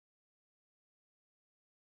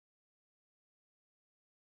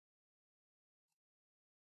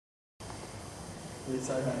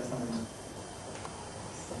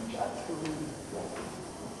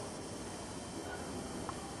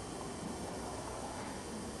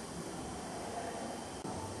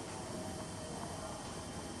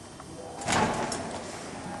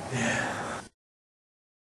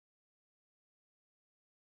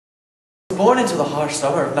Born into the harsh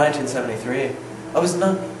summer of 1973.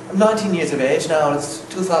 I'm 19 years of age now, and it's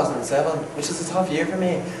 2007, which is a tough year for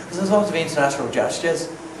me, because there's lots of international gestures.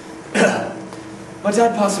 My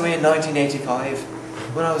dad passed away in 1985,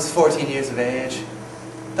 when I was 14 years of age.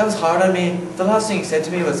 That was hard on me. The last thing he said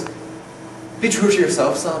to me was, "Be true to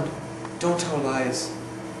yourself, son. Don't tell lies."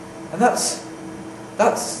 And that's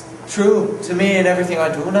true to me in everything I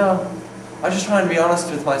do now. I just try and be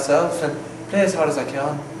honest with myself and play as hard as I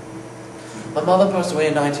can. My mother passed away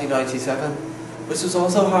in 1997, which was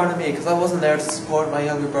also hard on me because I wasn't there to support my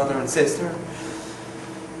younger brother and sister,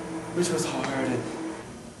 which was hard. And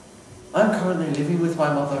I'm currently living with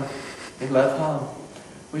my mother in Leadham,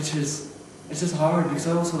 which is hard because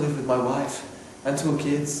I also live with my wife and 2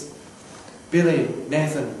 kids, Billy,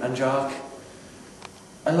 Nathan and Jack.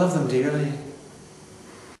 I love them dearly.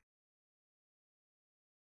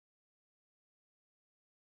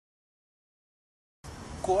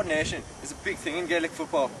 Coordination is a big thing in Gaelic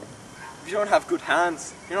football. If you don't have good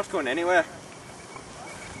hands, you're not going anywhere.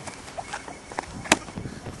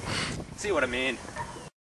 See what I mean?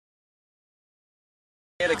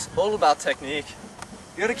 Gaelic's all about technique.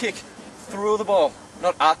 You gotta kick through the ball,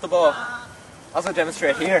 not at the ball, as I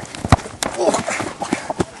demonstrate here.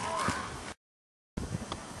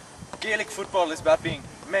 Gaelic football is about being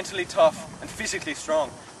mentally tough and physically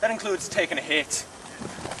strong. That includes taking a hit.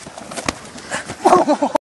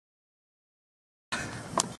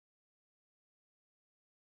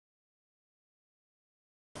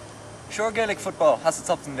 Sure, Gaelic football has its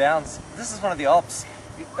ups and downs. This is one of the ups.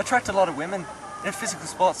 You attract a lot of women in a physical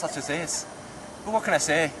sport such as this. But what can I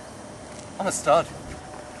say? I'm a stud.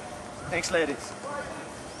 Thanks, ladies.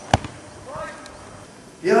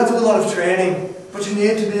 Yeah, I do a lot of training, but you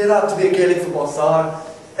need to be that to be a Gaelic football star.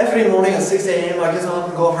 Every morning at 6 AM I get up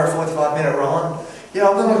and go for a 45-minute run. Yeah,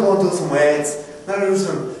 I'm going to go and do some weights. I'm going to do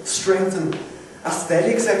some strength and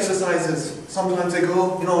aesthetics exercises. Sometimes I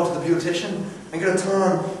go, to the beautician and get a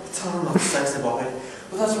tan, not sexy body.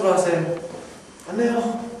 But that's what I say. And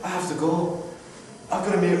now I have to go. I've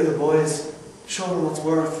got to meet with the boys, show them what's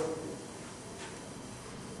worth.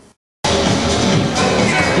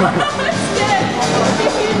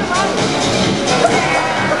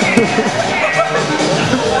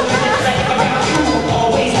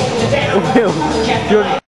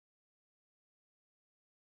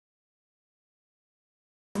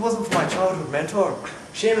 It wasn't for my childhood mentor,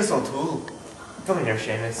 Seamus O'Toole. Come in here,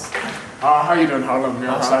 Seamus. How you doing, Harlem?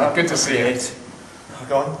 Good to see you.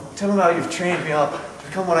 Go on, tell him how you've trained me up to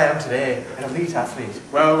become what I am today, an elite athlete.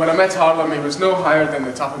 Well, when I met Harlem, he was no higher than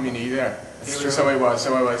the top of my knee there. So he was.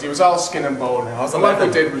 He was all skin and bone. And what we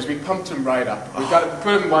did was we pumped him right up. We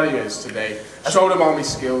put him what he is today. Showed him all my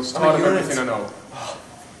skills, taught him everything I know.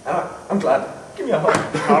 I'm glad. Give me a hug.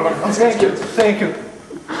 Harlem, Thank you.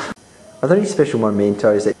 Are there any special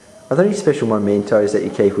mementos that you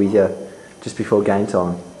keep with you just before game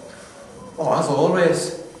time? Oh, as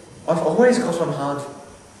always. I've always got on hand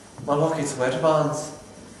my lucky sweater bands.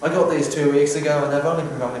 I got these 2 weeks ago and they've only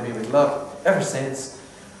provided me with luck ever since.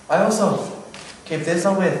 I also keep this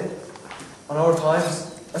on with on old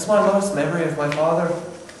times. It's my last memory of my father.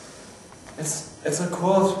 It's a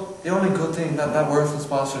quote, the only good thing that worthless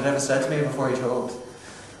bastard ever said to me before he choked.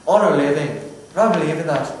 Honour living. I believe in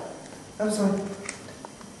that.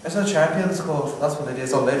 It's a champion's quote, that's what it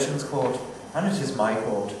is, a legend's quote. And it is my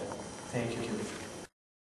quote. Thank you.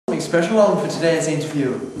 Something special on for today's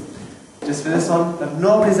interview. Just for this one that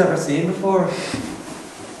nobody's ever seen before.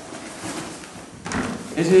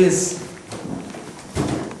 It is.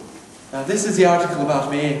 Now this is the article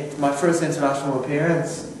about me, my first international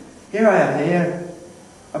appearance. Here I am here.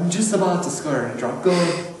 I'm just about to score a drop goal.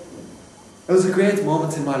 It was a great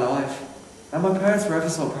moment in my life. And my parents were ever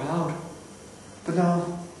so proud. But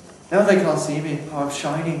now they can't see me, how I'm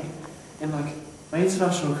shining in my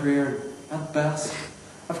international career at best.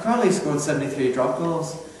 I've currently scored 73 drop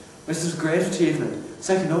goals, which is a great achievement,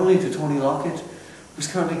 second only to Tony Lockett, who's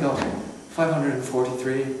currently got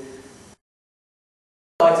 543.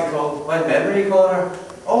 I'd like to call my memory corner.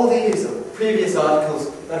 All these previous articles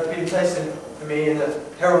that have been placed for me in the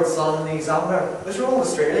Herald Sun and the Examiner, which are all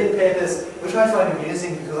Australian papers, which I find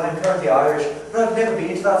amusing because I'm currently Irish, but I've never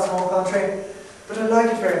been to that small country. But I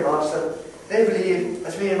like it very much that they believe,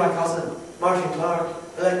 as me and my cousin, Martin Clark,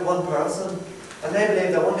 are like one person, and they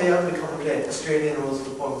believe that one day I'll become a play Australian rules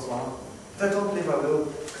football as well. But I don't believe I will,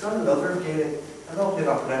 because I'm a lover of Gaelic. I don't believe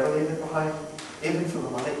I could ever leave it behind, even for the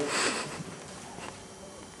money.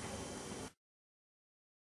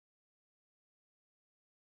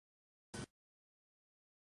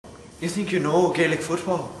 You think you know Gaelic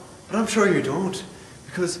football, but I'm sure you don't,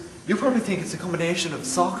 because you probably think it's a combination of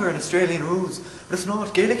soccer and Australian rules, but it's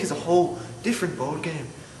not. Gaelic is a whole different board game.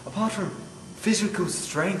 Apart from physical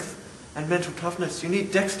strength and mental toughness, you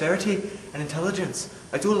need dexterity and intelligence.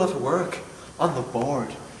 I do a lot of work on the board.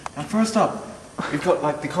 And first up, you've got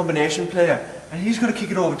like the combination player, and he's got to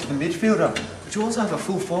kick it over to the midfielder, but you also have a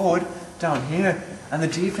full forward down here, and the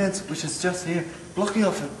defence, which is just here, blocking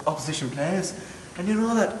off opposition players. And you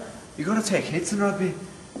know that you got to take hits in rugby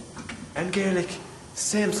and Gaelic,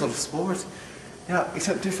 same sort of sport. Yeah,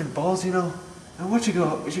 except different balls, you know. And what you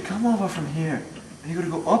go is you come over from here, and you got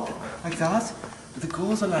to go up like that, but the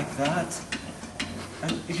goals are like that.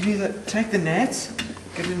 And you can either take the net,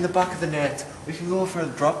 get it in the back of the net, or you can go for a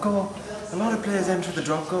drop goal. A lot of players enter the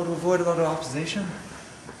drop goal to avoid a lot of opposition.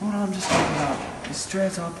 What I'm just talking about is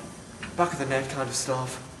straight up, back of the net kind of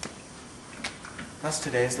stuff. That's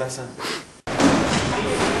today's lesson.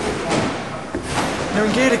 Now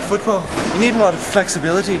in Gaelic football, you need a lot of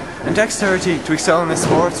flexibility and dexterity to excel in this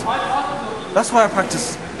sport. That's why I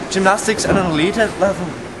practice gymnastics at an elite level.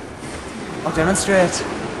 I'll demonstrate.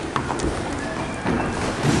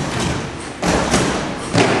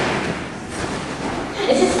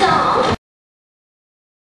 It's a song.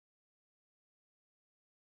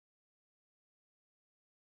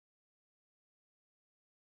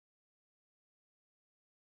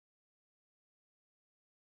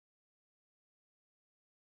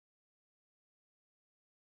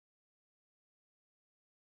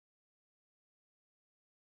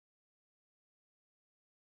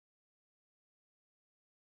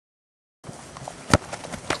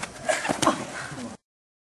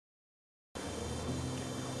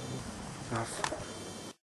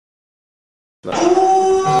 Oh!